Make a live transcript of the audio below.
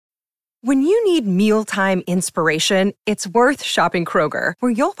When you need mealtime inspiration, it's worth shopping Kroger,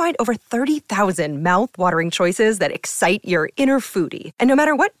 where you'll find over 30,000 mouth-watering choices that excite your inner foodie. And no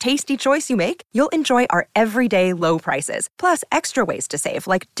matter what tasty choice you make, you'll enjoy our everyday low prices, plus extra ways to save,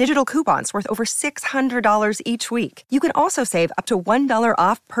 like digital coupons worth over $600 each week. You can also save up to $1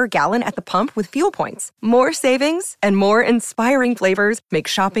 off per gallon at the pump with fuel points. More savings and more inspiring flavors make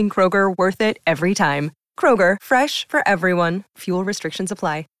shopping Kroger worth it every time. Kroger, fresh for everyone. Fuel restrictions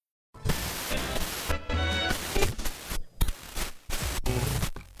apply.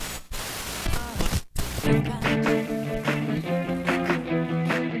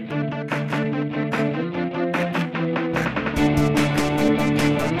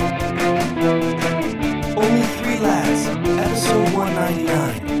 Only Three Lads, episode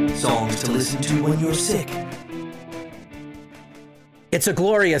 199. Songs to listen to when you're sick. It's a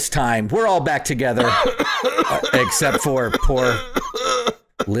glorious time. We're all back together, except for poor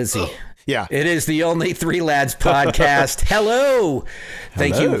Lizzie. Yeah. It is the Only Three Lads podcast. Hello.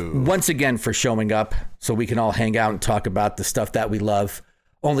 Thank you once again for showing up so we can all hang out and talk about the stuff that we love.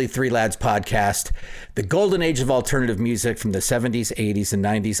 Only Three Lads podcast, the golden age of alternative music from the 70s, 80s, and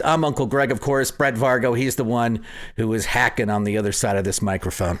 90s. I'm Uncle Greg, of course. Brett Vargo, he's the one who is hacking on the other side of this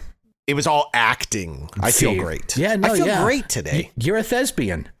microphone. It was all acting. I feel great. Yeah, no, I feel great today. You're a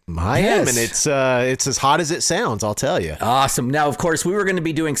thespian. I am, and it's as hot as it sounds, I'll tell you. Awesome. Now, of course, we were going to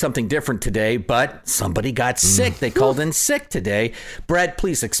be doing something different today, but somebody got sick. They called in sick today. Brett,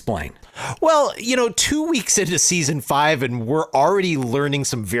 please explain. Well, 2 weeks into season 5, and we're already learning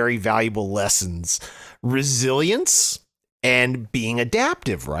some very valuable lessons. Resilience and being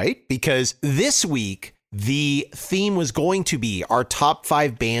adaptive, right? Because this week, the theme was going to be our top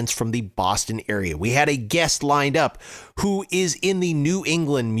 5 bands from the Boston area. We had a guest lined up who is in the New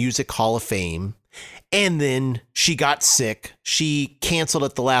England Music Hall of Fame. And then she got sick. She canceled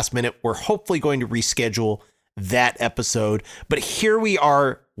at the last minute. We're hopefully going to reschedule that episode. But here we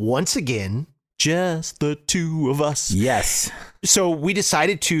are once again, just the two of us. Yes. So we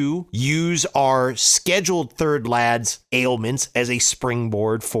decided to use our scheduled Third Lads ailments as a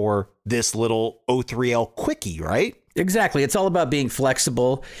springboard for this little O3L quickie, right? Exactly. It's all about being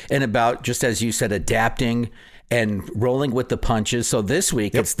flexible and about, just as you said, adapting and rolling with the punches. So this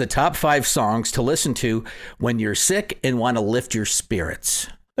week, It's the top 5 songs to listen to when you're sick and want to lift your spirits.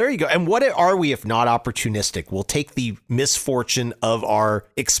 There you go. And what are we if not opportunistic? We'll take the misfortune of our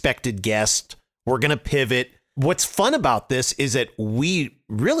expected guest. We're going to pivot. What's fun about this is that we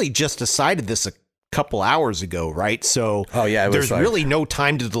really just decided this a couple hours ago, right? So there's really no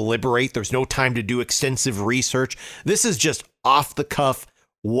time to deliberate. There's no time to do extensive research. This is just off the cuff,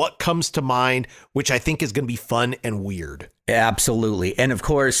 what comes to mind, which I think is going to be fun and weird. Absolutely. And of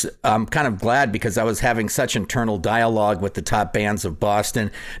course, I'm kind of glad because I was having such internal dialogue with the top bands of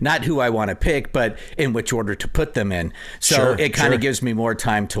Boston, not who I want to pick, but in which order to put them in. So it kind of gives me more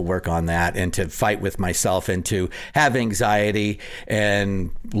time to work on that and to fight with myself and to have anxiety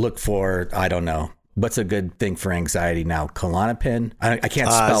and look for, I don't know. What's a good thing for anxiety now? Klonopin? I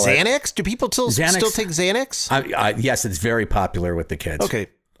can't spell it. Xanax? Do people still take Xanax? Yes, it's very popular with the kids. Okay.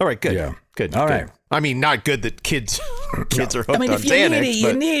 All right. Good. Yeah. Good. All good. right. I mean, not good that kids are hooked on Xanax. If you need it,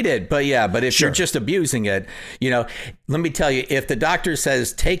 you need it. But if you're just abusing it, let me tell you, if the doctor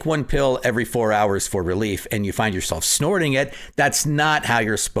says take one pill every 4 hours for relief and you find yourself snorting it, that's not how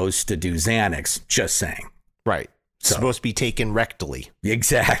you're supposed to do Xanax. Just saying. Right. So, supposed to be taken rectally.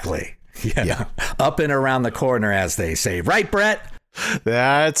 Exactly. Yeah. Up and around the corner, as they say. Right, Brett?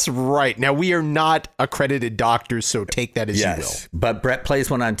 That's right. Now, we are not accredited doctors, so take that as you will. But Brett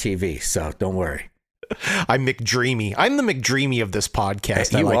plays one on TV, so don't worry. I'm McDreamy. I'm the McDreamy of this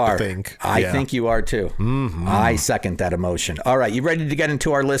podcast, I like to think. I think you are, too. Mm-hmm. I second that emotion. All right, you ready to get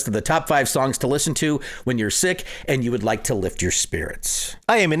into our list of the top 5 songs to listen to when you're sick and you would like to lift your spirits?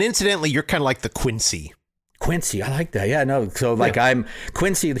 I am, and incidentally, you're kind of like the Quincy. Quincy, I like that. Yeah, no. So I'm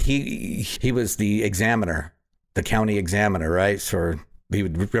Quincy. He was the examiner, the county examiner, right? So he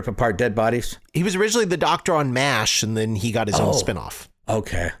would rip apart dead bodies. He was originally the doctor on MASH, and then he got his own spinoff.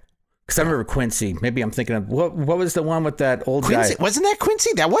 Okay. Because I remember Quincy. Maybe I'm thinking of what was the one with that old Quincy, guy? Wasn't that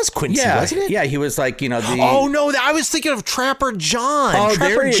Quincy? That was Quincy, wasn't it? Yeah, he was like, the... Oh, no, I was thinking of Trapper John. Oh,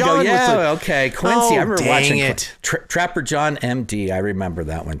 Trapper there you John go. Yeah, okay. Quincy. I remember watching it. Trapper John MD. I remember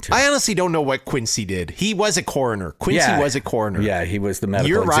that one, too. I honestly don't know what Quincy did. He was a coroner. Quincy was a coroner. Yeah, he was the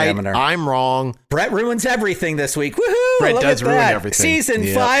medical examiner. You're right. I'm wrong. Brett ruins everything this week. Woohoo! Brett does ruin everything. Season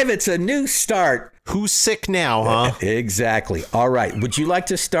 5, it's a new start. Who's sick now, huh? Exactly. All right. Would you like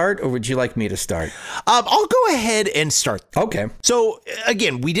to start or would you like me to start? I'll go ahead and start. Okay. So,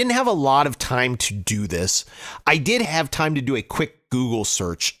 again, we didn't have a lot of time to do this. I did have time to do a quick Google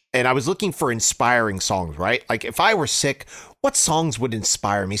search and I was looking for inspiring songs, right? Like if I were sick, what songs would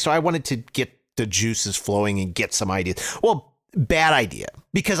inspire me? So I wanted to get the juices flowing and get some ideas. Well, bad idea,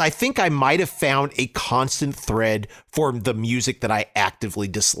 because I think I might have found a constant thread for the music that I actively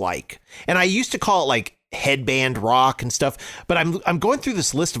dislike. And I used to call it like headband rock and stuff, but I'm going through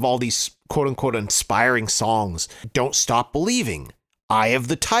this list of all these quote unquote inspiring songs. Don't Stop Believing, Eye of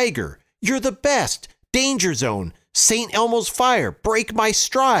the Tiger, You're the Best, Danger Zone, St. Elmo's Fire, Break My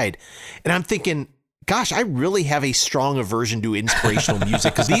Stride. And I'm thinking, gosh, I really have a strong aversion to inspirational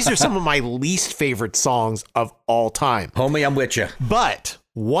music because these are some of my least favorite songs of all time. Homie, I'm with you. But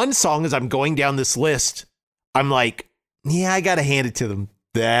one song, as I'm going down this list, I'm like, yeah, I got to hand it to them.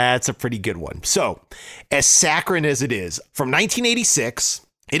 That's a pretty good one. So, as saccharine as it is, from 1986,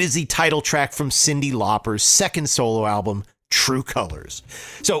 it is the title track from Cyndi Lauper's second solo album, True Colors.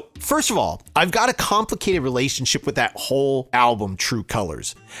 So, first of all, I've got a complicated relationship with that whole album, True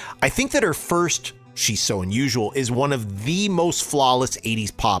Colors. I think that her first, She's So Unusual, is one of the most flawless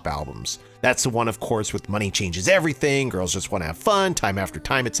 80s pop albums. That's the one, of course, with Money Changes Everything, Girls Just Want to Have Fun, Time After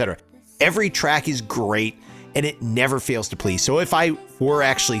Time, etc. Every track is great, and it never fails to please. So if I were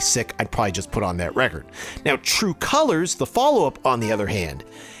actually sick, I'd probably just put on that record. Now, True Colors, the follow-up, on the other hand,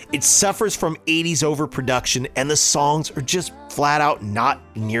 it suffers from 80s overproduction, and the songs are just flat out not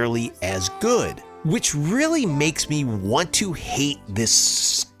nearly as good, which really makes me want to hate this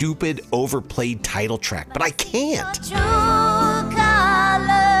stupid, overplayed title track, but I can't. True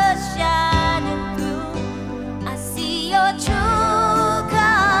colors shining through. I see your true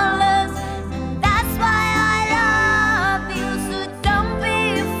colors, and that's why I love you. So don't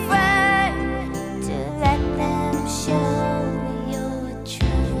be afraid to let them show your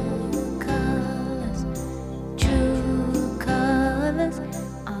true colors. True colors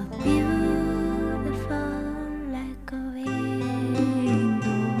are beautiful like a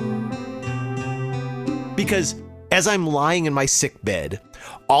rainbow. Because as I'm lying in my sick bed,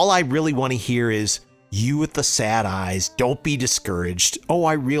 all I really want to hear is, you with the sad eyes, don't be discouraged. Oh,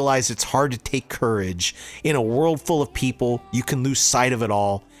 I realize it's hard to take courage. In a world full of people, you can lose sight of it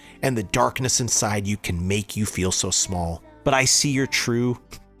all, and the darkness inside you can make you feel so small. But I see your true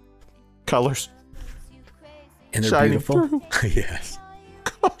colors. And they're Shining beautiful. Yes.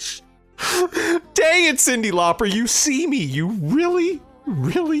 Gosh. Dang it, Cyndi Lauper, you see me. You really,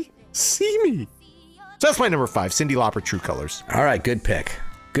 really see me. So that's my number 5, Cyndi Lauper, True Colors. All right, good pick.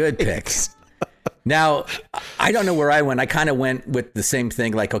 Good pick. Now, I don't know where I went. I kind of went with the same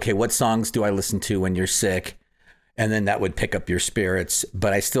thing, like, okay, what songs do I listen to when you're sick? And then that would pick up your spirits.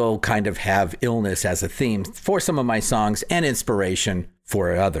 But I still kind of have illness as a theme for some of my songs and inspiration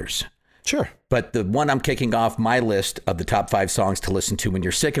for others. Sure. But the one I'm kicking off my list of the top 5 songs to listen to when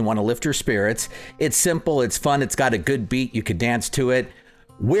you're sick and want to lift your spirits, it's simple, it's fun, it's got a good beat, you could dance to it.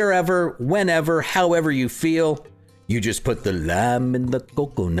 Wherever, whenever, however you feel, you just put the lime in the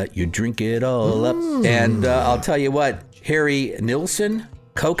coconut, you drink it all up. And I'll tell you what, Harry Nilsson,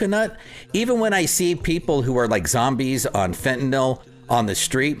 Coconut, even when I see people who are like zombies on fentanyl on the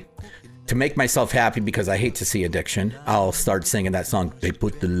street, to make myself happy, because I hate to see addiction, I'll start singing that song. They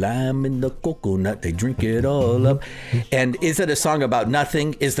put the lime in the coconut, they drink it all up. And is it a song about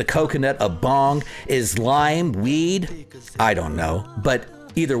nothing? Is the coconut a bong? Is lime weed? I don't know. But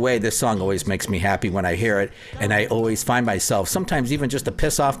either way, this song always makes me happy when I hear it. And I always find myself, sometimes even just to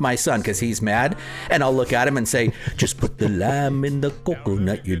piss off my son because he's mad. And I'll look at him and say, just put the lime in the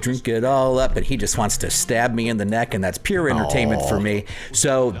coconut, you drink it all up. And he just wants to stab me in the neck. And that's pure entertainment for me.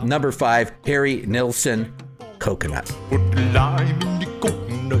 So number 5, Harry Nilsson, Coconut. Put the lime in the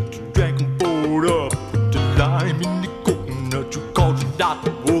coconut, you drank and poured up. Put the lime in the coconut, you called your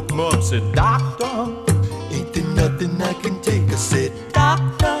doctor, woke him up, said, Doctor, ain't there nothing I can take? I said,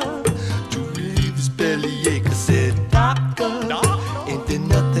 Doctor, to relieve his bellyache. I said, Doctor, ain't there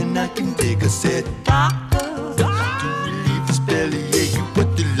nothing I can take? I said, Doctor, to relieve his bellyache. You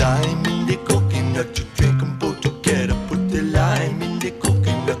put the lime in the coconut, you drink them both together. Put the lime in the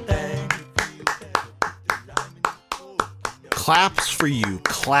coconut. Claps for you.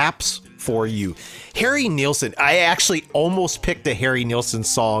 Claps for you. Harry Nilsson. I actually almost picked a Harry Nilsson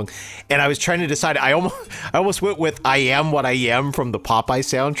song, and I was trying to decide. I almost went with I Am What I Am from the Popeye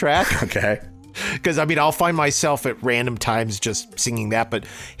soundtrack. Okay. Because, I mean, I'll find myself at random times just singing that. But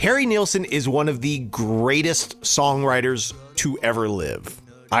Harry Nilsson is one of the greatest songwriters to ever live.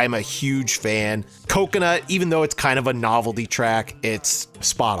 I'm a huge fan. Coconut, even though it's kind of a novelty track, it's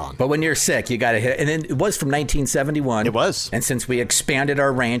spot on. But when you're sick, you got to hit it. And then it was from 1971. It was. And since we expanded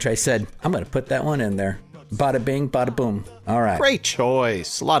our range, I said, I'm going to put that one in there. Bada bing, bada boom. All right. Great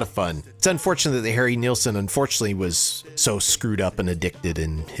choice. A lot of fun. It's unfortunate that Harry Nilsson unfortunately was so screwed up and addicted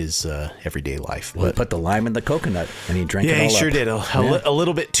in his everyday life. Well, he put the lime in the coconut and he drank it all up. Yeah, he sure did. A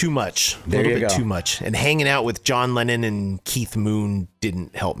little bit too much. A little bit too much. And hanging out with John Lennon and Keith Moon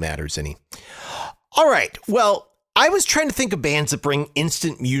didn't help matters any. All right. Well, I was trying to think of bands that bring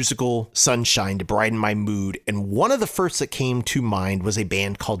instant musical sunshine to brighten my mood, and one of the first that came to mind was a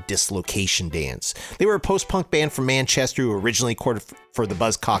band called Dislocation Dance. They were a post-punk band from Manchester who originally recorded for the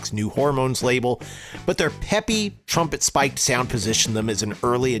Buzzcocks' New Hormones label, but their peppy, trumpet-spiked sound positioned them as an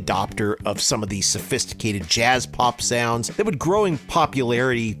early adopter of some of these sophisticated jazz pop sounds that would grow in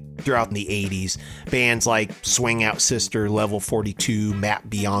popularity throughout in the 80s. Bands like Swing Out Sister, Level 42, Matt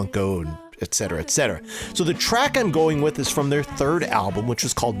Bianco, and etc., etc. So the track I'm going with is from their third album, which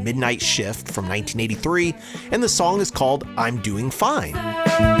was called Midnight Shift from 1983, and the song is called I'm Doing Fine.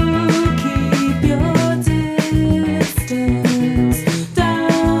 Keep your distance.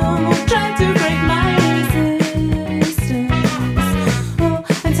 Don't try to break my resistance. Oh,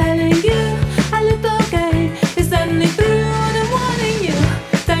 I'm telling you, a little game is only through and warning you.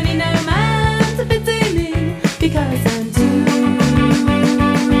 Don't need no man to pity me because I'm too.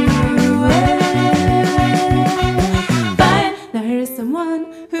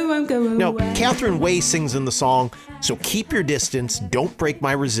 Now, Catherine Way sings in the song, so keep your distance, don't break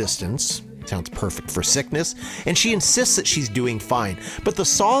my resistance. Sounds perfect for sickness. And she insists that she's doing fine. But the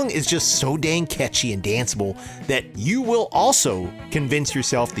song is just so dang catchy and danceable that you will also convince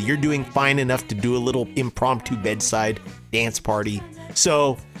yourself that you're doing fine enough to do a little impromptu bedside dance party.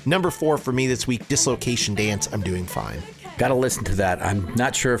 So, number 4 for me this week, Dislocation Dance, I'm Doing Fine. Got to listen to that. I'm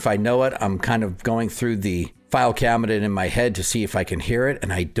not sure if I know it. I'm kind of going through the file cabinet in my head to see if I can hear it,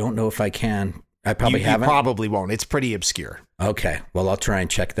 and I don't know if I can. I probably haven't. You probably won't. It's pretty obscure. Okay. Well, I'll try and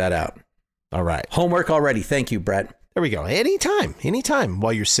check that out. All right. Homework already. Thank you, Brett. There we go. Anytime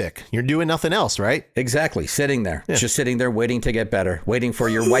while you're sick. You're doing nothing else, right? Exactly. Sitting there. Yeah. Just sitting there waiting to get better. Waiting for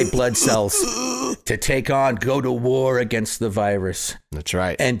your white blood cells to go to war against the virus. That's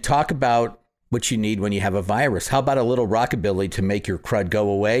right. And talk about what you need when you have a virus. How about a little rockabilly to make your crud go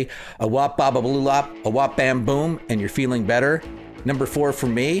away? A wop baba blue lop, a wop bam boom, and you're feeling better. Number 4 for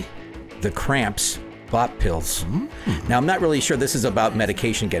me, the Cramps Bop Pills. Now, I'm not really sure this is about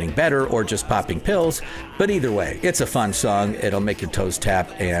medication getting better or just popping pills, but either way, it's a fun song. It'll make your toes tap,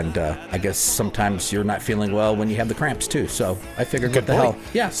 and I guess sometimes you're not feeling well when you have the cramps too. So I figured, what the hell?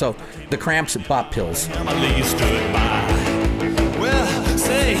 Yeah, so the Cramps Bop Pills. Emily stood by. Well,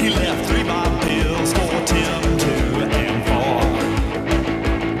 say he left 3 Bob pills for Tim 2 and 4.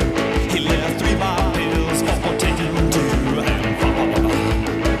 He left 3 Bob pills for Tim 2 and 4.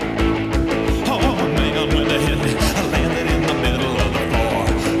 Oh man, when the hit landed in the middle of the floor.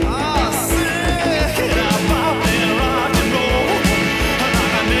 I said, can I pop and rock and roll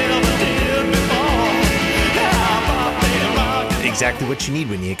like I never did before? Can I pop and rock and roll? Exactly what you need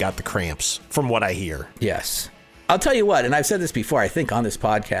when you got the cramps, from what I hear. Yes. I'll tell you what, and I've said this before, I think on this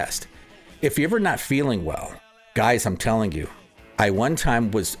podcast, if you're ever not feeling well, guys, I'm telling you, I one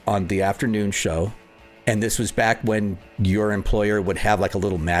time was on the afternoon show, and this was back when your employer would have like a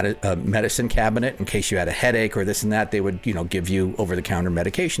little medicine cabinet in case you had a headache or this and that. They would, give you over-the-counter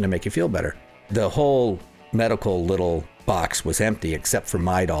medication to make you feel better. The whole medical little box was empty except for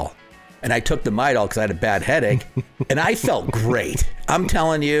Midol. And I took the Midol because I had a bad headache, and I felt great. I'm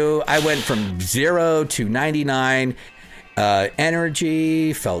telling you, I went from 0 to 99.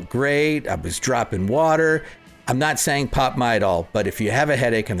 Energy, felt great. I was dropping water. I'm not saying pop Midol, but if you have a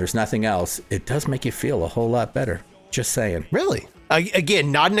headache and there's nothing else, it does make you feel a whole lot better. Just saying. Really?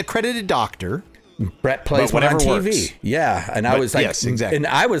 Again, not an accredited doctor. Brett plays one on TV. Works. Yeah, and I was like, yes, exactly. And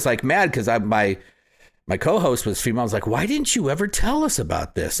I was like mad because my co-host was female. I was like, why didn't you ever tell us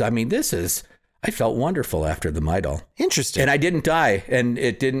about this? I mean, I felt wonderful after the Midol. Interesting. And I didn't die, and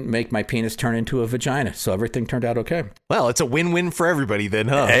it didn't make my penis turn into a vagina. So everything turned out okay. Well, it's a win-win for everybody then,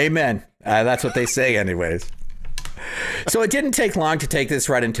 huh? Amen. That's what they say anyways. So it didn't take long to take this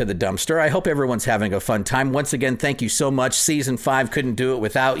right into the dumpster. I hope everyone's having a fun time. Once again, thank you so much. Season 5 couldn't do it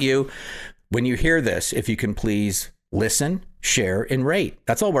without you. When you hear this, if you can please listen, share, and rate.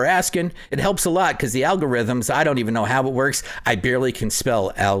 That's all we're asking. It helps a lot because the algorithms, I don't even know how it works. I barely can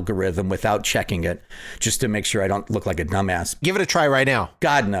spell algorithm without checking it just to make sure I don't look like a dumbass. Give it a try right now.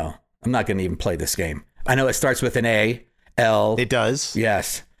 God, no. I'm not going to even play this game. I know it starts with an A, L. It does.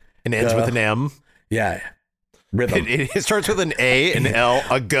 Yes. And ends with an M. Yeah. Rhythm. It starts with an A, an L,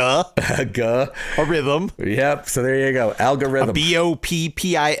 a G. A G. A rhythm. Yep. So there you go. Algorithm. A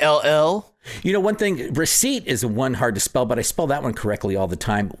BOPPILL. You know, one thing, receipt is one hard to spell, but I spell that one correctly all the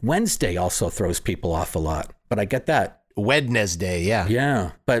time. Wednesday also throws people off a lot, but I get that. Wednesday, yeah.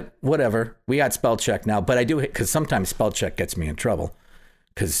 Yeah, but whatever. We got spell check now, but I do, because sometimes spell check gets me in trouble.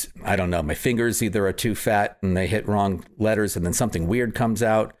 Because, I don't know, my fingers either are too fat and they hit wrong letters and then something weird comes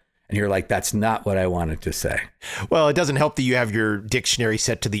out. And you're like, that's not what I wanted to say. Well, it doesn't help that you have your dictionary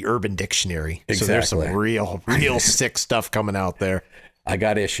set to the Urban Dictionary. Exactly. So there's some real sick stuff coming out there. I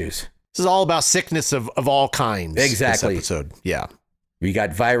got issues. This is all about sickness of all kinds. Exactly. This episode. Yeah. We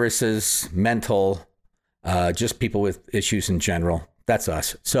got viruses, mental, just people with issues in general. That's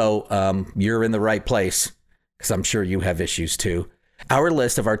us. So you're in the right place because I'm sure you have issues too. Our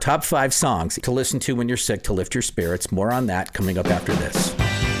list of our top 5 songs to listen to when you're sick to lift your spirits. More on that coming up after this.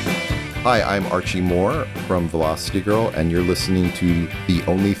 Hi, I'm Archie Moore from Velocity Girl, and you're listening to the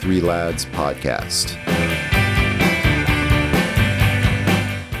Only Three Lads podcast.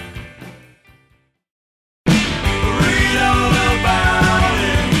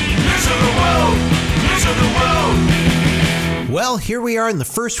 Well, here we are in the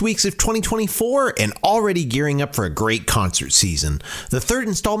first weeks of 2024 and already gearing up for a great concert season. The third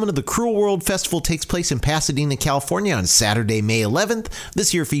installment of the Cruel World Festival takes place in Pasadena, California on Saturday, May 11th,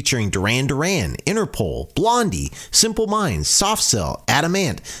 this year featuring Duran Duran, Interpol, Blondie, Simple Minds, Soft Cell,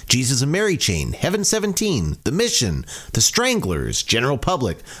 Adamant, Jesus and Mary Chain, Heaven 17, The Mission, The Stranglers, General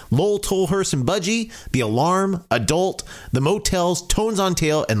Public, Lowell Tolhurst and Budgie, The Alarm, Adult, The Motels, Tones on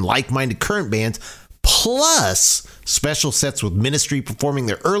Tail, and like-minded current bands, plus special sets with Ministry performing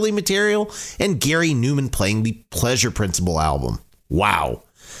their early material and Gary Newman playing the Pleasure Principle album. Wow.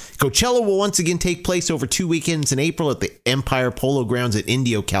 Coachella will once again take place over 2 weekends in April at the Empire Polo Grounds at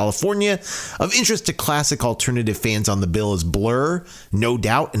Indio, California. Of interest to classic alternative fans on the bill is Blur, No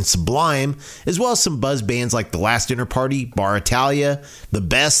Doubt, and Sublime, as well as some buzz bands like The Last Dinner Party, Bar Italia, The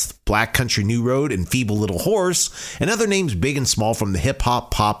Best, Black Country New Road, and Feeble Little Horse, and other names big and small from the hip-hop,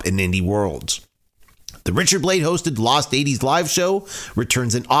 pop, and indie worlds. The Richard Blade hosted Lost 80s live show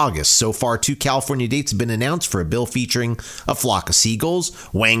returns in August. So far, 2 California dates have been announced for a bill featuring A Flock of Seagulls,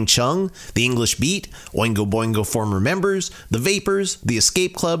 Wang Chung, The English Beat, Oingo Boingo former members, The Vapors, The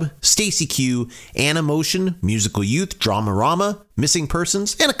Escape Club, Stacy Q, Animotion, Musical Youth, Dramarama, Missing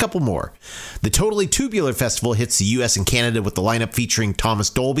Persons, and a couple more. The Totally Tubular Festival hits the US and Canada with the lineup featuring Thomas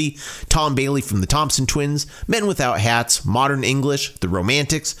Dolby, Tom Bailey from the Thompson Twins, Men Without Hats, Modern English, The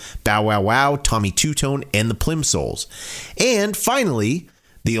Romantics, Bow Wow Wow, Tommy Two-Tone, and the Plimsouls. And finally,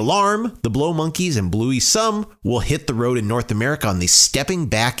 The Alarm, The Blow Monkeys, and Bluey Sum will hit the road in North America on the Stepping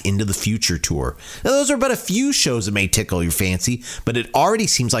Back into the Future tour. Now, those are but a few shows that may tickle your fancy, but it already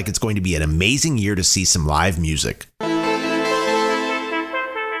seems like it's going to be an amazing year to see some live music.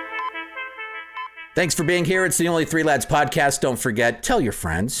 Thanks for being here. It's the Only Three Lads podcast. Don't forget, tell your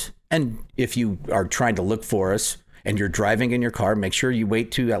friends. And if you are trying to look for us and you're driving in your car, make sure you wait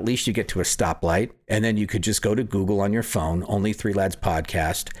to at least you get to a stoplight. And then you could just go to Google on your phone, Only Three Lads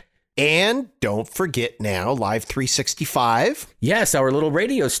podcast. And don't forget now, Live 365. Yes, our little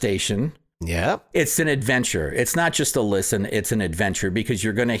radio station. Yeah. It's an adventure. It's not just a listen. It's an adventure because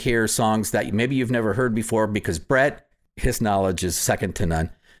you're going to hear songs that maybe you've never heard before because Brett, his knowledge is second to none.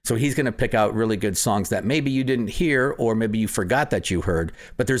 So he's going to pick out really good songs that maybe you didn't hear or maybe you forgot that you heard.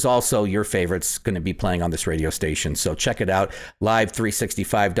 But there's also your favorites going to be playing on this radio station. So check it out,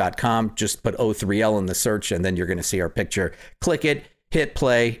 live365.com. Just put O3L in the search and then you're going to see our picture. Click it, hit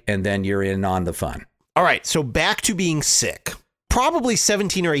play, and then you're in on the fun. All right, so back to being sick. Probably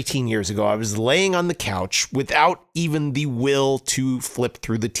 17 or 18 years ago, I was laying on the couch without even the will to flip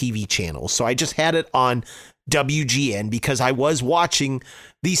through the TV channel. So I just had it on WGN because I was watching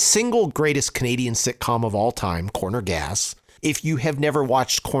the single greatest Canadian sitcom of all time, Corner Gas. If you have never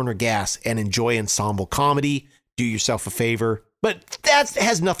watched Corner Gas and enjoy ensemble comedy, do yourself a favor. But that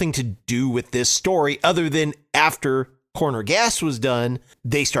has nothing to do with this story other than after Corner Gas was done,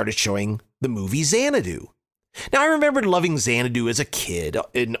 they started showing the movie Xanadu. Now, I remembered loving Xanadu as a kid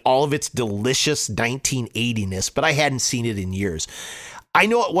in all of its delicious 1980ness, but I hadn't seen it in years. I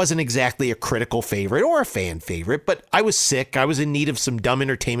know it wasn't exactly a critical favorite or a fan favorite, but I was sick. I was in need of some dumb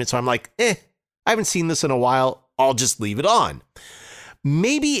entertainment, so I'm like, I haven't seen this in a while. I'll just leave it on.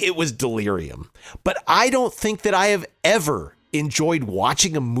 Maybe it was delirium, but I don't think that I have ever enjoyed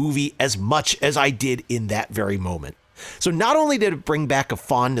watching a movie as much as I did in that very moment. So not only did it bring back a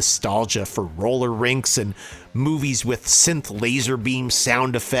fond nostalgia for roller rinks and movies with synth laser beam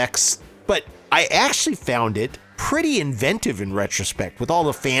sound effects, but I actually found it pretty inventive in retrospect with all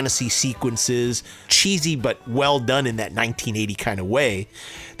the fantasy sequences, cheesy but well done in that 1980 kind of way.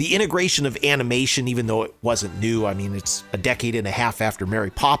 The integration of animation, even though it wasn't new, I mean, it's a decade and a half after Mary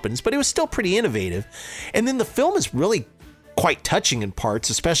Poppins, but it was still pretty innovative. And then the film is really quite touching in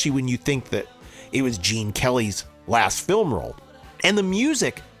parts, especially when you think that it was Gene Kelly's last film role. And the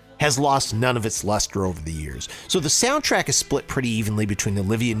music has lost none of its luster over the years. So the soundtrack is split pretty evenly between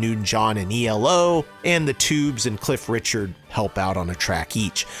Olivia Newton-John and ELO, and the Tubes and Cliff Richard help out on a track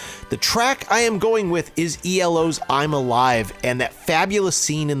each. The track I am going with is ELO's I'm Alive, and that fabulous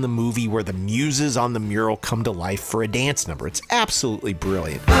scene in the movie where the muses on the mural come to life for a dance number. It's absolutely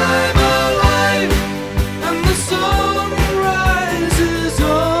brilliant. I'm alive, and the sun rises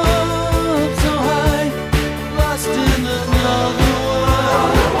up so high, lost in another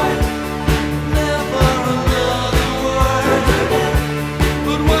world. Never another word.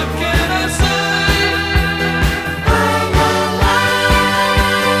 But what can I say? I'm alive.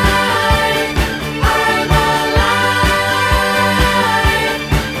 I'm alive.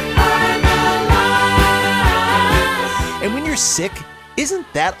 I'm alive. And when you're sick, isn't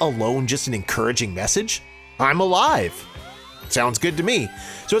that alone just an encouraging message? I'm alive. Sounds good to me.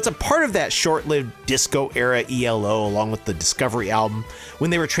 So it's a part of that short-lived disco era ELO, along with the Discovery album, when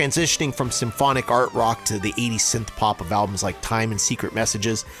they were transitioning from symphonic art rock to the 80s synth pop of albums like Time and Secret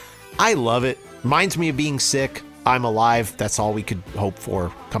Messages. I love it. Reminds me of being sick. I'm alive. That's all we could hope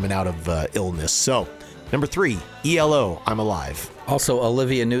for coming out of illness. So, number 3, ELO, I'm Alive. Also,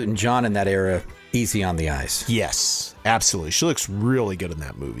 Olivia Newton-John in that era, easy on the eyes. Yes, absolutely. She looks really good in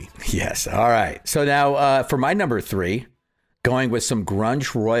that movie. Yes. All right. So now for my number 3, going with some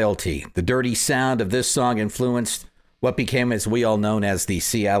grunge royalty. The dirty sound of this song influenced what became, as we all known as, the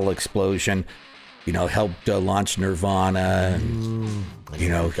Seattle Explosion. You know, helped launch Nirvana. And, you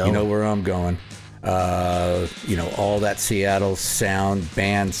know where I'm going. You know, all that Seattle sound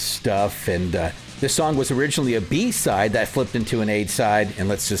band stuff. And this song was originally a B-side that flipped into an A-side. And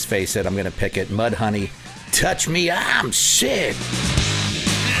let's just face it, I'm going to pick it. Mudhoney, Touch Me, I'm Sick.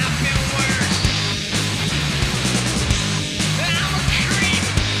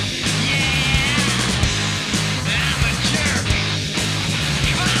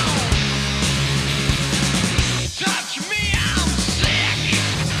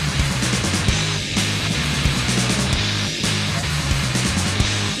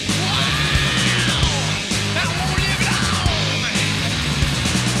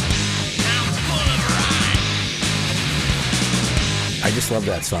 I just love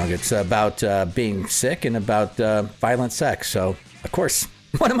that song. It's about being sick and about violent sex. So, of course,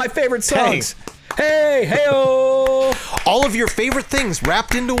 one of my favorite songs. Hey, hey-oh! All of your favorite things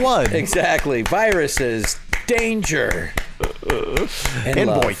wrapped into one. Exactly. Viruses, danger, and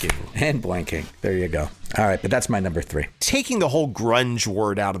love. boinking. And boinking. There you go. All right, but that's my number 3. Taking the whole grunge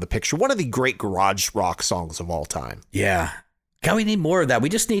word out of the picture, one of the great garage rock songs of all time. Yeah. God, we need more of that. We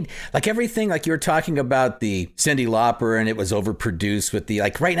just need, like, everything, like you were talking about the Cyndi Lauper, and it was overproduced with the,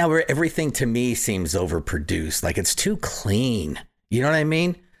 like, right now, everything to me seems overproduced. Like, it's too clean. You know what I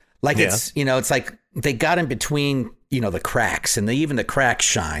mean? Like, it's, you know, it's like they got in between, you know, the cracks, and even the cracks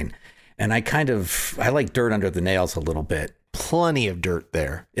shine. And I like dirt under the nails a little bit. Plenty of dirt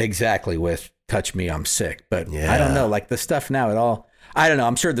there. Exactly, with Touch Me, I'm Sick. But I don't know, like the stuff now at all. I don't know.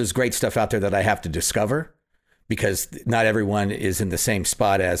 I'm sure there's great stuff out there that I have to discover, because not everyone is in the same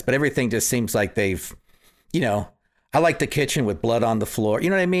spot as, but everything just seems like they've, you know, I like the kitchen with blood on the floor. You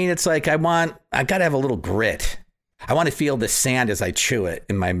know what I mean? It's like, I got to have a little grit. I want to feel the sand as I chew it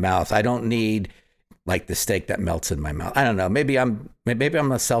in my mouth. I don't need like the steak that melts in my mouth. I don't know. Maybe I'm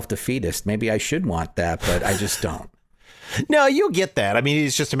a self-defeatist. Maybe I should want that, but I just don't. No, you'll get that. I mean,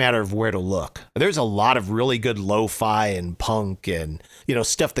 it's just a matter of where to look. There's a lot of really good lo-fi and punk and, you know,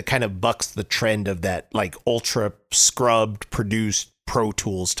 stuff that kind of bucks the trend of that like ultra scrubbed, produced Pro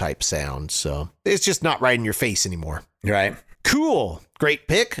Tools type sound. So it's just not right in your face anymore. Right. Cool. Great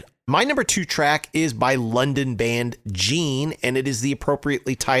pick. My number 2 track is by London band Gene, and it is the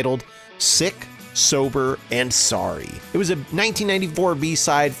appropriately titled Sick, Sober, and Sorry. It was a 1994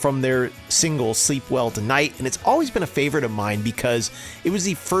 B-side from their single Sleep Well Tonight, and it's always been a favorite of mine because it was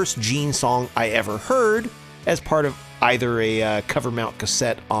the first Gene song I ever heard as part of either a cover mount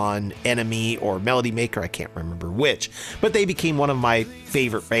cassette on Enemy or Melody Maker, I can't remember which, but they became one of my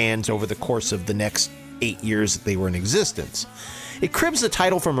favorite bands over the course of the next 8 years that they were in existence. It cribs the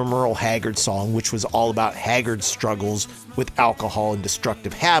title from a Merle Haggard song, which was all about Haggard's struggles with alcohol and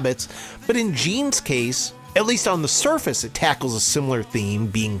destructive habits. But in Gene's case, at least on the surface, it tackles a similar theme,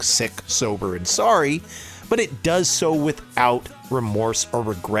 being sick, sober, and sorry. but it does so without remorse or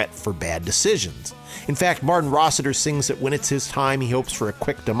regret for bad decisions. In fact, Martin Rossiter sings that when it's his time, he hopes for a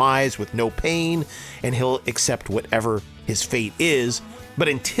quick demise with no pain, and he'll accept whatever his fate is. But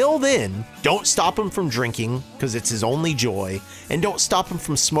until then, don't stop him from drinking because it's his only joy, and don't stop him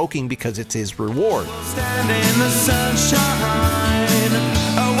from smoking because it's his reward. Stand in the sunshine,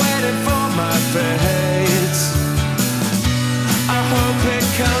 waiting for my fate. I hope it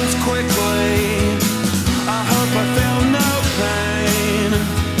comes quickly. I hope I feel no pain.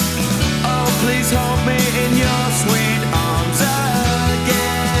 Oh, please hold me in your sweet arms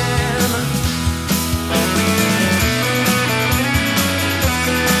again.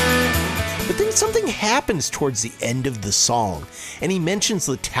 But then something happens towards the end of the song, and he mentions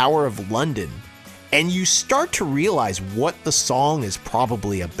the Tower of London. And you start to realize what the song is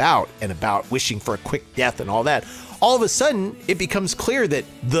probably about, and about wishing for a quick death and all that. All of a sudden, it becomes clear that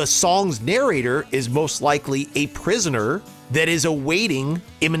the song's narrator is most likely a prisoner that is awaiting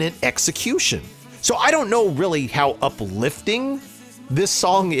imminent execution. So I don't know really how uplifting this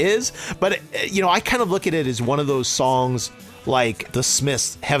song is, but I kind of look at it as one of those songs like the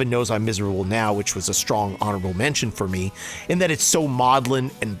Smiths' Heaven Knows I'm Miserable Now, which was a strong honorable mention for me, in that it's so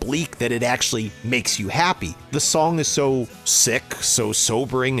maudlin and bleak that it actually makes you happy. The song is so sick, so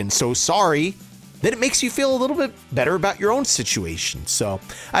sobering, and so sorry that it makes you feel a little bit better about your own situation. So,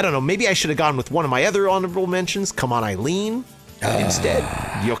 I don't know, maybe I should have gone with one of my other honorable mentions, Come On Eileen, instead.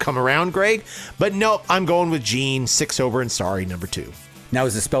 You'll come around, Greg? But no, I'm going with Gene, Sick, Sober, and Sorry, number 2. Now,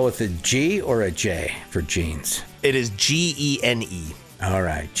 is it spelled with a G or a J for jeans? It is Gene. All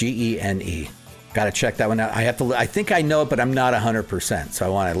right, Gene. Got to check that one out. I think I know it, but I'm not 100%, so I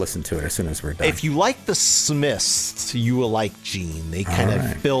want to listen to it as soon as we're done. If you like the Smiths, you will like Gene. They kind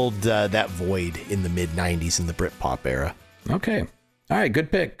of filled that void in the mid-90s in the Britpop era. Okay. All right, good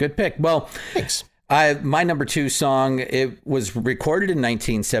pick. Well, thanks. My number 2 song, it was recorded in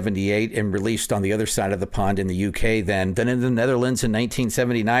 1978 and released on the other side of the pond in the UK then in the Netherlands in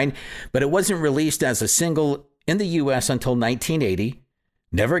 1979, but it wasn't released as a single in the US until 1980.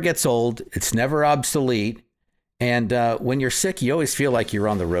 Never gets old. It's never obsolete. And when you're sick, you always feel like you're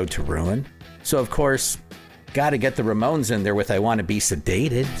on the road to ruin. So, of course, got to get the Ramones in there with I Want to Be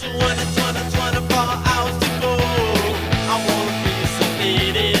Sedated. 24 hours to go. I wanna be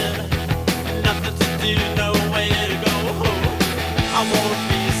sedated. Nothing to do, nowhere to go. I wanna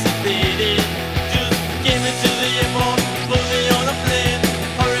be sedated. Just give me to the airport, put me on a plane.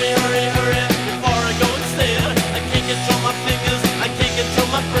 Hurry, hurry, hurry, before I go insane. I can't control my fingers, I can't control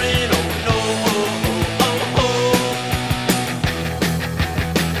my brain. Oh no, oh, oh, oh, oh.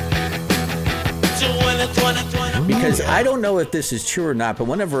 Because I don't know if this is true or not, but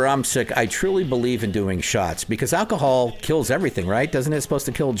whenever I'm sick, I truly believe in doing shots because alcohol kills everything, right? Doesn't it supposed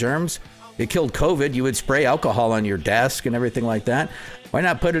to kill germs? It killed COVID. You would spray alcohol on your desk and everything like that. Why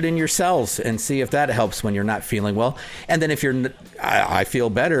not put it in your cells and see if that helps when you're not feeling well? And then if I feel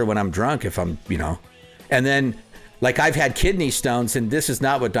better when I'm drunk, if I'm, and then like I've had kidney stones, and this is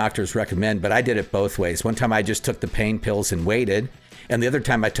not what doctors recommend, but I did it both ways. One time I just took the pain pills and waited. And the other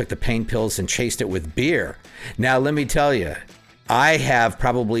time I took the pain pills and chased it with beer. Now, let me tell you, I have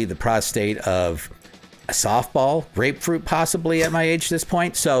probably the prostate of a softball, grapefruit possibly at my age at this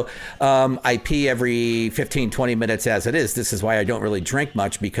point. So I pee every 15, 20 minutes as it is. This is why I don't really drink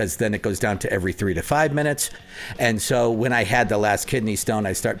much, because then it goes down to every 3 to 5 minutes. And so when I had the last kidney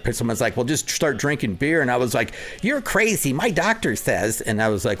stone, someone's like, well, just start drinking beer. And I was like, you're crazy. My doctor says. And I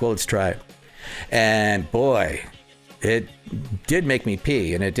was like, well, let's try it. And boy, it did make me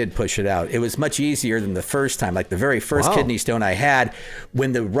pee, and it did push it out. It was much easier than the first time, like the very first kidney stone I had.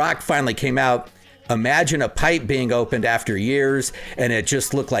 When the rock finally came out, imagine a pipe being opened after years, and it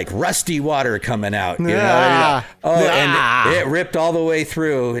just looked like rusty water coming out. You know what I mean? And it ripped all the way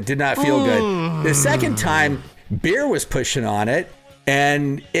through. It did not feel good. The second time, beer was pushing on it,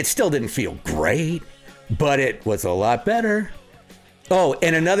 and it still didn't feel great, but it was a lot better. Oh,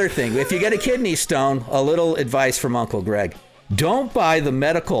 and another thing, if you get a kidney stone, a little advice from Uncle Greg, don't buy the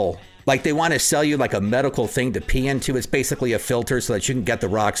medical, like they want to sell you like a medical thing to pee into. It's basically a filter so that you can get the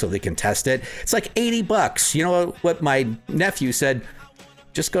rock so they can test it. It's like $80. You know what my nephew said?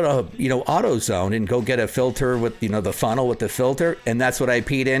 Just go to, AutoZone and go get a filter with, the funnel with the filter. And that's what I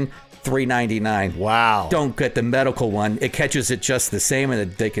peed in. $3.99. Wow. Don't get the medical one. It catches it just the same,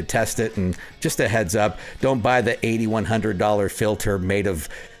 and they could test it. And just a heads up, don't buy the $8,100 filter made of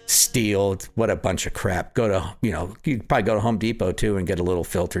steel. What a bunch of crap. Go to, you probably go to Home Depot too and get a little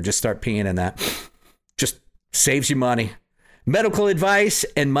filter. Just start peeing in that. Just saves you money. Medical advice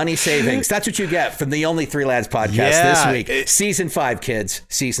and money savings. That's what you get from the Only Three Lads podcast this week. Season 5, kids.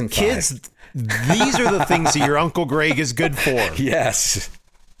 Season 5. Kids, These are the things that your Uncle Greg is good for. Yes.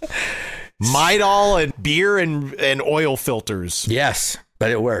 Midol and beer and oil filters. Yes,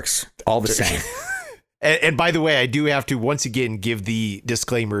 but it works all the same. And by the way, I do have to once again give the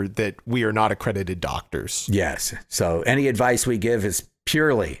disclaimer that we are not accredited doctors. Yes. So any advice we give is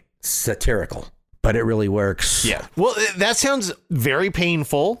purely satirical, but it really works. Yeah. Well, that sounds very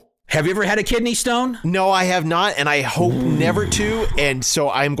painful. Have you ever had a kidney stone? No, I have not, and I hope never to. And so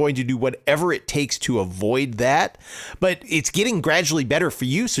I'm going to do whatever it takes to avoid that. But it's getting gradually better for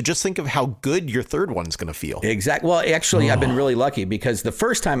you. So just think of how good your third one's going to feel. Exactly. Well, actually, I've been really lucky because the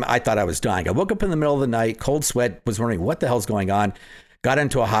first time I thought I was dying, I woke up in the middle of the night, cold sweat, was wondering what the hell's going on. Got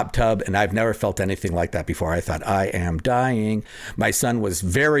into a hot tub, and I've never felt anything like that before. I thought, I am dying. My son was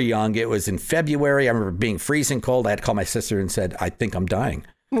very young. It was in February. I remember being freezing cold. I had to call my sister and said, I think I'm dying.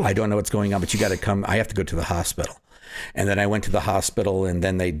 I don't know what's going on, but you got to come. I have to go to the hospital. And then I went to the hospital, and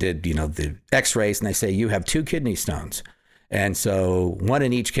then they did, the x-rays, and they say, you have 2 kidney stones. And so 1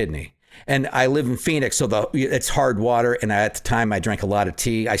 in each kidney. And I live in Phoenix, so it's hard water. And at the time I drank a lot of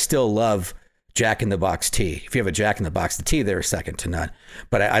tea. I still love Jack in the Box tea. If you have a Jack in the Box, the tea there is second to none.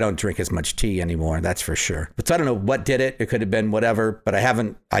 But I don't drink as much tea anymore. That's for sure. But so I don't know what did it. It could have been whatever, but I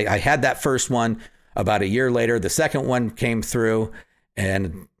had that first one about a year later. The second one came through.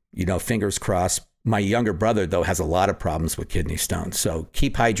 And, fingers crossed. My younger brother, though, has a lot of problems with kidney stones. So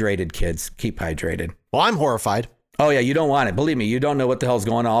keep hydrated, kids. Keep hydrated. Well, I'm horrified. Oh, yeah. You don't want it. Believe me, you don't know what the hell's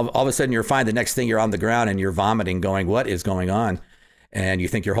going on. All of a sudden, you're fine. The next thing, you're on the ground and you're vomiting, going, what is going on? And you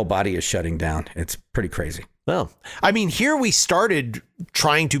think your whole body is shutting down. It's pretty crazy. Well, I mean, here we started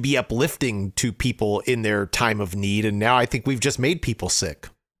trying to be uplifting to people in their time of need. And now I think we've just made people sick.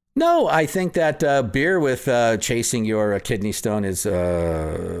 No, I think that beer with chasing your kidney stone is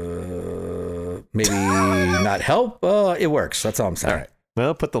maybe not help. It works. That's all I'm saying. All right.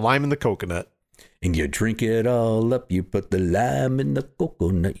 Well, put the lime in the coconut. And you drink it all up. You put the lime in the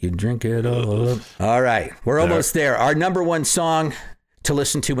coconut. You drink it all up. All right. We're almost there. Our number 1 song to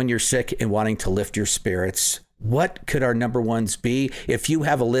listen to when you're sick and wanting to lift your spirits. What could our number 1s be? If you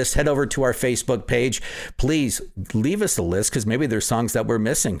have a list, head over to our Facebook page. Please leave us a list because maybe there's songs that we're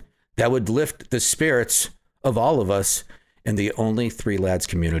missing that would lift the spirits of all of us in the Only 3 Lads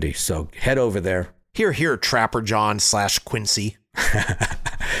community. So head over there. Here, Trapper John / Quincy.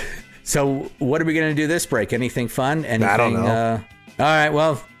 So what are we going to do this break? Anything fun? Anything? I don't know. All right.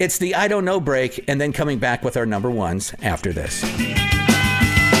 Well, it's the I Don't Know break and then coming back with our number 1s after this.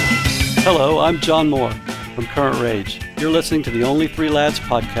 Hello, I'm John Moore from Current Rage. You're listening to the Only 3 Lads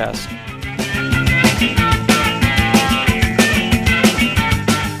podcast.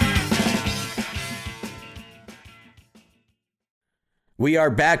 We are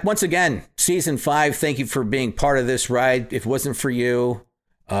back once again, season 5. Thank you for being part of this ride. If it wasn't for you,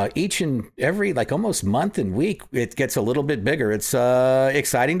 each and every almost month and week, it gets a little bit bigger. It's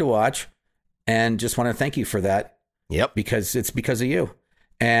exciting to watch, and just want to thank you for that. Yep. Because it's because of you.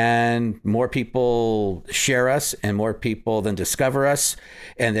 And more people share us, and more people then discover us.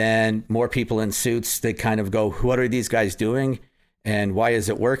 And then more people in suits, they kind of go, what are these guys doing? And why is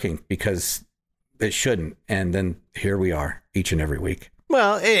it working? Because it shouldn't. And then here we are each and every week.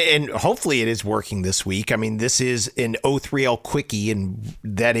 Well, and hopefully it is working this week. I mean, this is an O3L quickie, and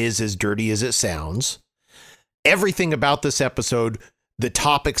that is as dirty as it sounds. Everything about this episode, the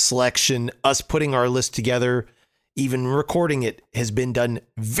topic selection, us putting our list together, even recording it has been done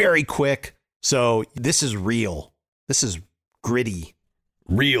very quick. So this is real. This is gritty.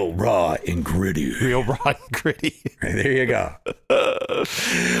 Real, raw, and gritty. Real, raw, and gritty. There you go.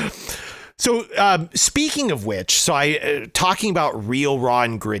 So speaking of which, talking about real, raw,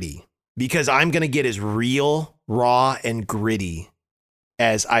 and gritty, because I'm going to get as real, raw, and gritty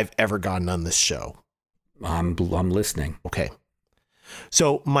as I've ever gotten on this show. I'm listening. Okay.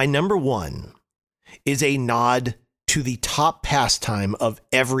 So my number 1 is a nod to the top pastime of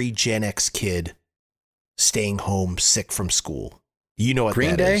every Gen X kid staying home sick from school. You know what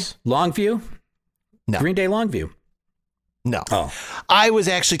Green that Day? is. Longview? No. Green Day Longview. No. Oh. I was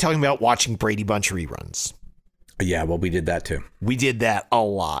actually talking about watching Brady Bunch reruns. Yeah, well, we did that too. We did that a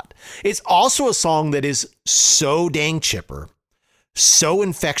lot. It's also a song that is so dang chipper, so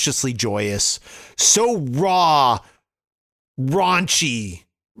infectiously joyous, so raw, raunchy.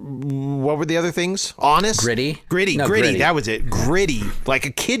 What were the other things? Honest? Gritty. No, gritty. That was it. Gritty, like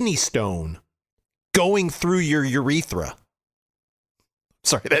a kidney stone going through your urethra.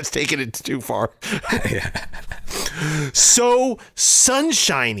 Sorry, that's taking it too far. So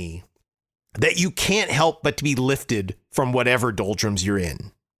sunshiny that you can't help but to be lifted from whatever doldrums you're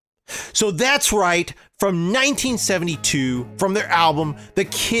in. So that's right, from 1972, from their album, The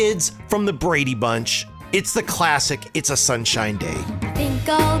Kids from the Brady Bunch, it's the classic, It's a Sunshine Day. I think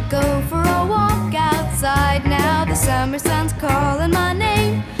I'll go for a walk outside now. The summer sun's calling my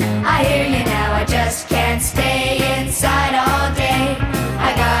name. I hear you now, I just can't stay inside all day.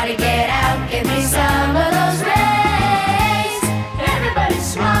 I gotta get out, give me some of those rays. Everybody's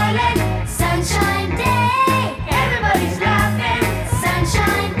smiling, sunshine day. Everybody's laughing,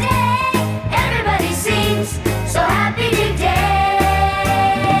 sunshine day. Everybody seems so happy today.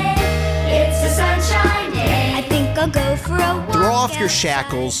 It's a sunshine day. I think I'll go for a walk. Throw off your outside.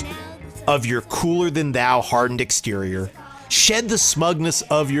 shackles of your cooler-than-thou hardened exterior. Shed the smugness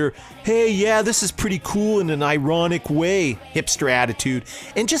of your, hey, yeah, this is pretty cool in an ironic way, hipster attitude,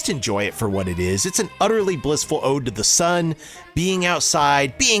 and just enjoy it for what it is. It's an utterly blissful ode to the sun, being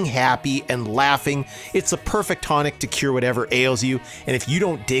outside, being happy, and laughing. It's a perfect tonic to cure whatever ails you, and if you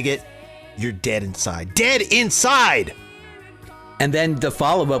don't dig it, you're dead inside. Dead inside! And then the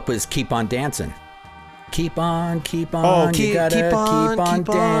follow-up was Keep on Dancing. Keep on, you gotta keep on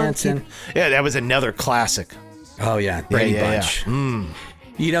dancing. Yeah, that was another classic. Oh, yeah, Brady Yeah. Bunch.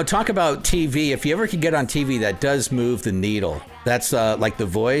 You know, talk about TV. If you ever could get on TV that does move the needle, that's like The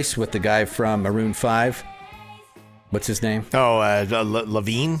Voice with the guy from Maroon 5. What's his name? Oh,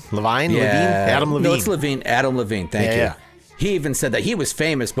 Levine? Yeah. Adam Levine. No, it's Levine. Adam Levine. Thank you. Yeah. He even said that he was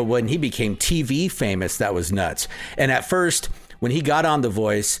famous, but when he became TV famous, that was nuts. And at first, when he got on The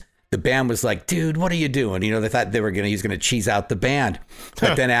Voice, the band was like, dude, what are you doing? You know, they thought he was going to cheese out the band.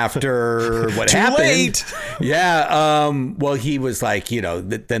 But then after what Too happened, late. Yeah. Well, he was like, you know,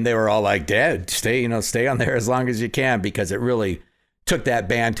 then they were all like, Dad, stay on there as long as you can, because it really took that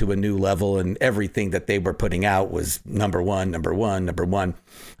band to a new level, and everything that they were putting out was number one.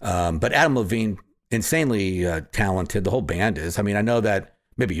 But Adam Levine, insanely talented. The whole band is. I mean, I know that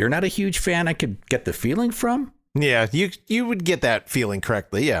maybe you're not a huge fan. I could get the feeling from. Yeah, you would get that feeling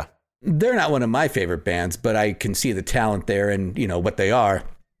correctly, yeah. They're not one of my favorite bands, but I can see the talent there and, you know, what they are.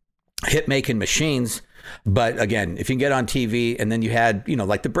 Hit making machines. But again, if you can get on TV, and then you had, you know,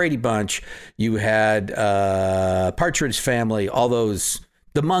 like the Brady Bunch, you had Partridge Family, all those,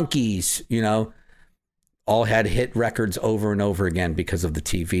 the Monkees, you know, all had hit records over and over again because of the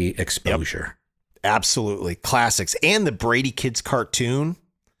TV exposure. Yep. Absolutely. Classics. And the Brady Kids cartoon.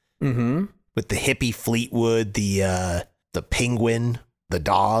 Mm-hmm. With the hippie Fleetwood, the penguin, the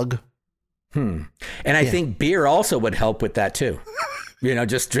dog. And I think beer also would help with that too. You know,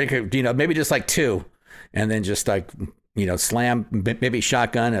 just drink it, you know, maybe just like two, and then just like, you know, slam, maybe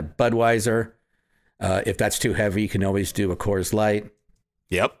shotgun a Budweiser. If that's too heavy, you can always do a Coors Light.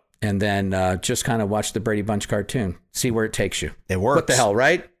 Yep. And then just kind of watch the Brady Bunch cartoon. See where it takes you. It works. What the hell,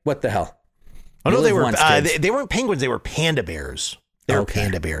 right? What the hell? Oh, no, they were they weren't penguins. They were panda bears. They were Okay.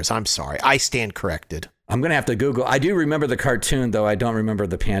 panda bears. I'm sorry. I stand corrected. I'm going to have to Google. I do remember the cartoon, though. I don't remember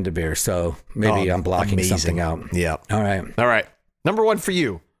the panda bear. So maybe I'm blocking amazing. something out. Yeah. All right. Number one for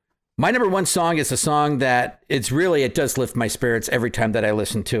you. My number one song is a song that it does lift my spirits every time that I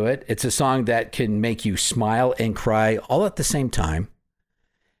listen to it. It's a song that can make you smile and cry all at the same time.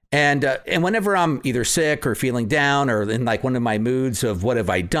 And whenever I'm either sick or feeling down or in like one of my moods of what have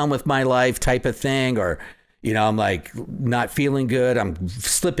I done with my life type of thing, or, you know, I'm like not feeling good, I'm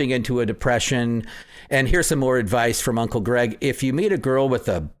slipping into a depression. And here's some more advice from Uncle Greg. If you meet a girl with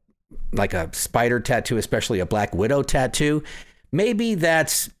a spider tattoo, especially a Black Widow tattoo, maybe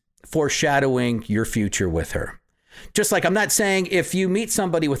that's foreshadowing your future with her. Just like I'm not saying if you meet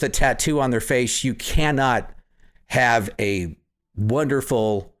somebody with a tattoo on their face, you cannot have a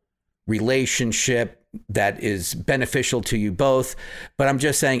wonderful relationship that is beneficial to you both. But I'm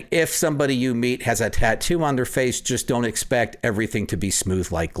just saying, if somebody you meet has a tattoo on their face, just don't expect everything to be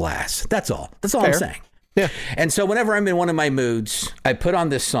smooth like glass. That's all. That's all I'm saying. Yeah. And so whenever I'm in one of my moods, I put on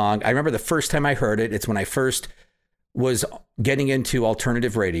this song. I remember the first time I heard it. It's when I first was getting into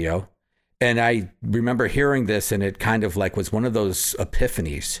alternative radio. And I remember hearing this, and it kind of like was one of those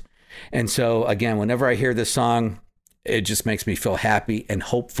epiphanies. And so again, whenever I hear this song, it just makes me feel happy and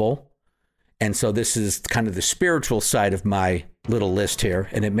hopeful. And so this is kind of the spiritual side of my little list here.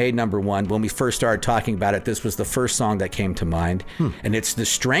 And it made number one. When we first started talking about it, this was the first song that came to mind. And it's the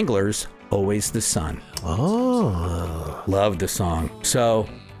Stranglers, Always the Sun. Oh. Love the song. So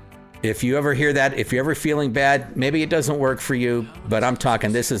if you ever hear that, if you're ever feeling bad, maybe it doesn't work for you, but I'm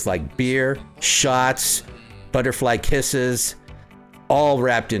talking, this is like beer, shots, butterfly kisses, all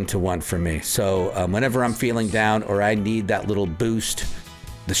wrapped into one for me. So whenever I'm feeling down or I need that little boost,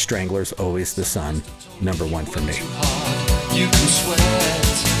 the Stranglers, Always the Sun, number one for me. You can sweat.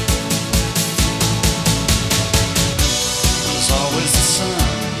 There's always the sun.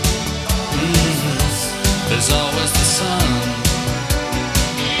 sun.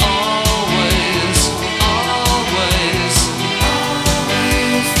 Always, always, always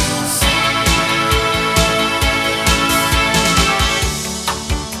the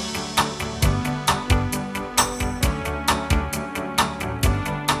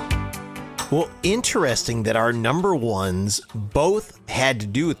Well, interesting that our number ones both had to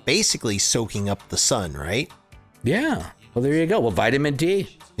do with basically soaking up the sun, right? Yeah. Well, there you go. Well, vitamin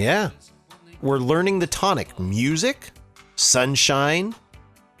D. Yeah. We're learning the tonic: music, sunshine,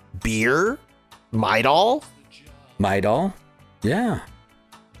 beer, Midol. Midol. Yeah.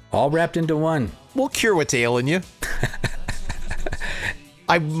 All wrapped into one. We'll cure what's ailing you.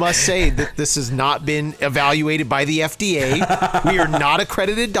 I must say that this has not been evaluated by the FDA. We are not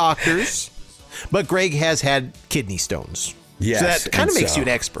accredited doctors, but Greg has had kidney stones. Yes, So that kind of and makes so- you an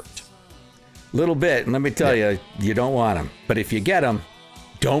expert. Little bit. And let me tell you, you don't want them. But if you get them,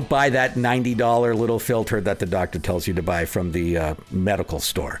 don't buy that $90 little filter that the doctor tells you to buy from the medical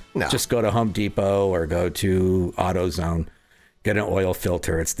store. No. Just go to Home Depot or go to AutoZone. Get an oil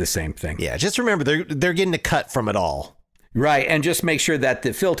filter. It's the same thing. Yeah, just remember, they're getting a cut from it all. Right. And just make sure that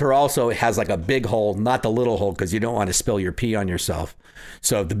the filter also has like a big hole, not the little hole, because you don't want to spill your pee on yourself.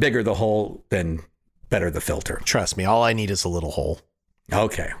 So the bigger the hole, then better the filter. Trust me, all I need is a little hole.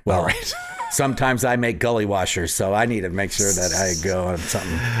 Okay. Well, All right. sometimes I make gully washers, so I need to make sure that I go on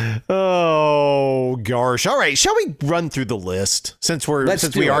something. Oh gosh! All right, shall we run through the list since Let's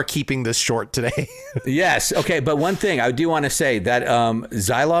do we are it. keeping this short today? Yes. Okay. But one thing I do want to say that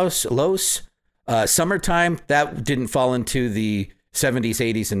Xylos, Summertime, that didn't fall into the 70s,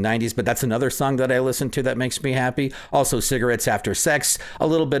 80s, and 90s, but that's another song that I listen to that makes me happy. Also, Cigarettes After Sex, a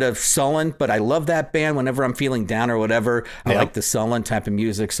little bit of sullen, but I love that band whenever I'm feeling down or whatever. I like the sullen type of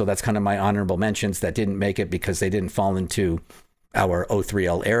music, so that's kind of my honorable mentions that didn't make it because they didn't fall into our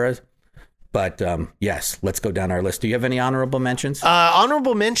O3L era. But yes, let's go down our list. Do you have any honorable mentions?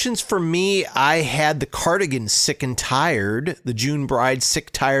 Honorable mentions for me, I had the Cardigans, Sick and Tired, the June Bride,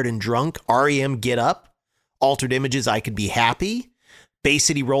 Sick, Tired, and Drunk, REM, Get Up, Altered Images, I Could Be Happy, Bay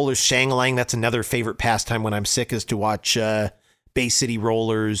City Rollers, Shang-Lang. That's another favorite pastime when I'm sick, is to watch Bay City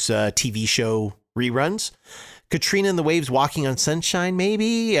Rollers TV show reruns. Katrina and the Waves, Walking on Sunshine,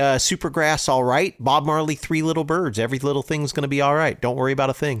 maybe. Supergrass, All Right. Bob Marley, Three Little Birds. Every little thing's going to be all right. Don't worry about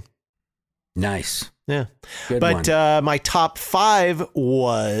a thing. Nice. Yeah. Good But one. my top 5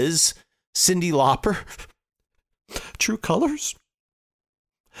 was Cyndi Lauper, True Colors.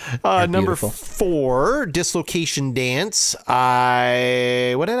 Number beautiful. 4, Dislocation Dance.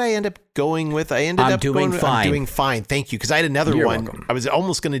 What did I end up going with? I ended I'm up Doing going with Fine. I'm Doing Fine. Thank you. Because I had another You're one. welcome. I was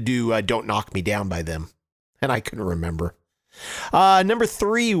almost going to do Don't Knock Me Down by them, and I couldn't remember. Number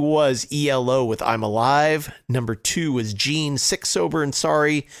 3 was ELO with I'm Alive. Number 2 was Gene, Sick, Sober, and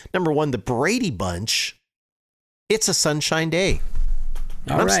Sorry. Number 1, The Brady Bunch, It's a Sunshine Day.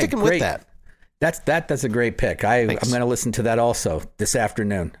 All I'm right, sticking great. with that. That's a great pick. I'm Thanks. going to listen to that also this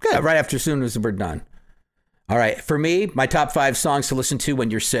afternoon. Good. Right after soon as we're done. All right. For me, my top 5 songs to listen to when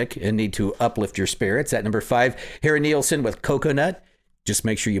you're sick and need to uplift your spirits. At number 5, Harry Nielsen with Coconut. Just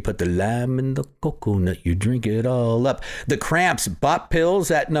make sure you put the lime in the coconut. You drink it all up. The Cramps, Bop Pills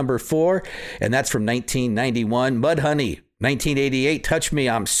at number 4. And that's from 1991. Mudhoney, 1988. Touch Me,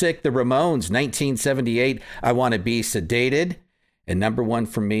 I'm Sick. The Ramones, 1978. I Want to Be Sedated. And number 1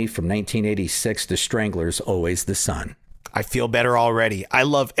 for me from 1986, The Stranglers, Always the Sun. I feel better already. I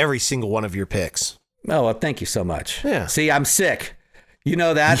love every single one of your picks. Oh, well, thank you so much. Yeah. See, I'm sick. You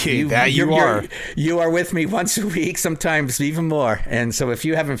know that. Yeah, You're- You are with me once a week, sometimes even more. And so if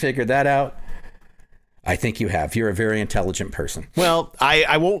you haven't figured that out, I think you have. You're a very intelligent person. Well,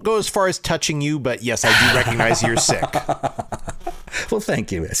 I won't go as far as touching you, but yes, I do recognize you're sick. Well,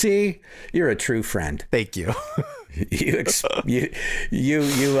 thank you. See, you're a true friend. Thank you.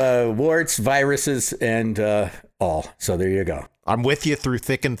 You warts, viruses, and all. So there you go. I'm with you through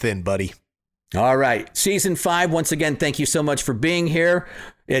thick and thin, buddy. All right. Season 5, once again, thank you so much for being here.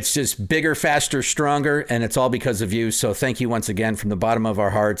 It's just bigger, faster, stronger, and it's all because of you. So thank you once again from the bottom of our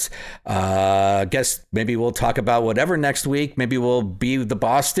hearts. Guess maybe we'll talk about whatever next week. Maybe we'll be the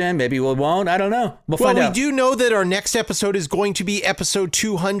Boston. Maybe we won't. I don't know. We'll find out. We do know that our next episode is going to be episode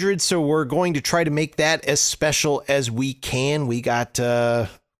 200, so we're going to try to make that as special as we can. We got a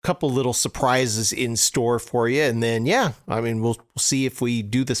couple little surprises in store for you, and then, yeah, I mean, we'll see if we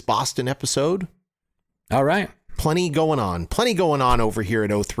do this Boston episode. All right. Plenty going on over here at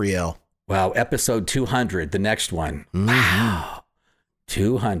O3L. Wow. Episode 200, the next one. Wow.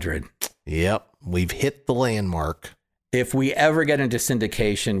 200. Yep. We've hit the landmark. If we ever get into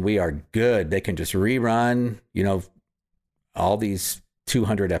syndication, we are good. They can just rerun, all these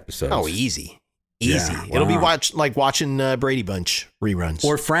 200 episodes. Oh, easy. Easy. Yeah, It'll be wow. watching Brady Bunch reruns.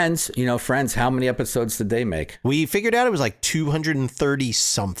 Or Friends. Friends, how many episodes did they make? We figured out it was like 230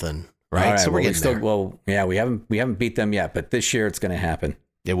 something, right? All right, So we're getting there. Well, yeah, we haven't beat them yet, but this year it's going to happen.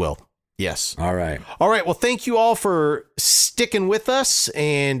 It will. Yes. All right. All right. Well, thank you all for sticking with us,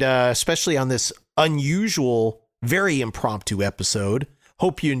 and especially on this unusual, very impromptu episode.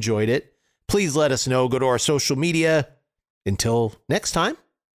 Hope you enjoyed it. Please let us know. Go to our social media. Until next time,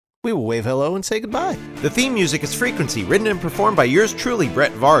 we will wave hello and say goodbye. The theme music is Frequency, written and performed by yours truly,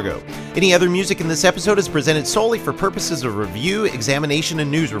 Brett Vargo. Any other music in this episode is presented solely for purposes of review, examination, and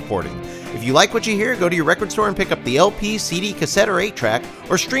news reporting. If you like what you hear, go to your record store and pick up the LP, CD, cassette, or 8-track,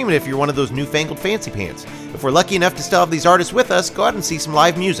 or stream it if you're one of those newfangled fancy pants. If we're lucky enough to still have these artists with us, go out and see some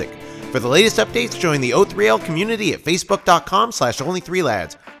live music. For the latest updates, join the O3L community at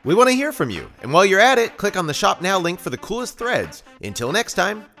facebook.com/only3lads. We want to hear from you. And while you're at it, click on the Shop Now link for the coolest threads. Until next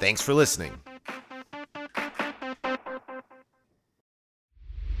time, thanks for listening.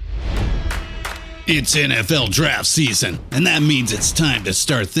 It's NFL draft season, and that means it's time to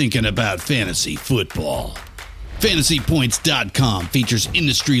start thinking about fantasy football. FantasyPoints.com features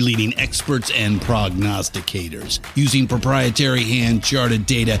industry-leading experts and prognosticators using proprietary hand-charted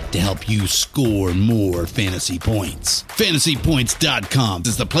data to help you score more fantasy points. FantasyPoints.com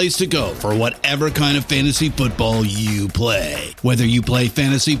is the place to go for whatever kind of fantasy football you play. Whether you play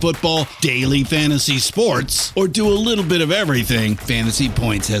fantasy football, daily fantasy sports, or do a little bit of everything, Fantasy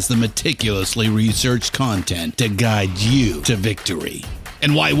Points has the meticulously researched content to guide you to victory.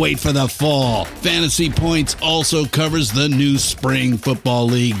 And why wait for the fall? Fantasy Points also covers the new spring football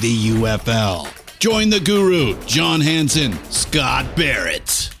league, the UFL. Join the guru, John Hansen, Scott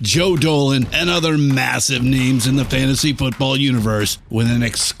Barrett, Joe Dolan, and other massive names in the fantasy football universe with an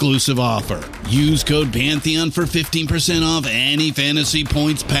exclusive offer. Use code Pantheon for 15% off any Fantasy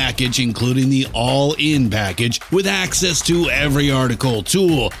Points package, including the all-in package, with access to every article,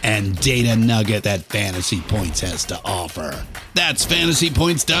 tool, and data nugget that Fantasy Points has to offer. That's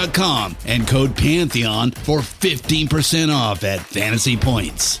FantasyPoints.com and code Pantheon for 15% off at Fantasy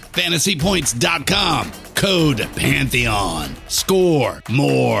Points. FantasyPoints.com, code Pantheon. Score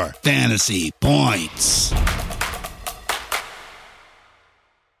more fantasy points.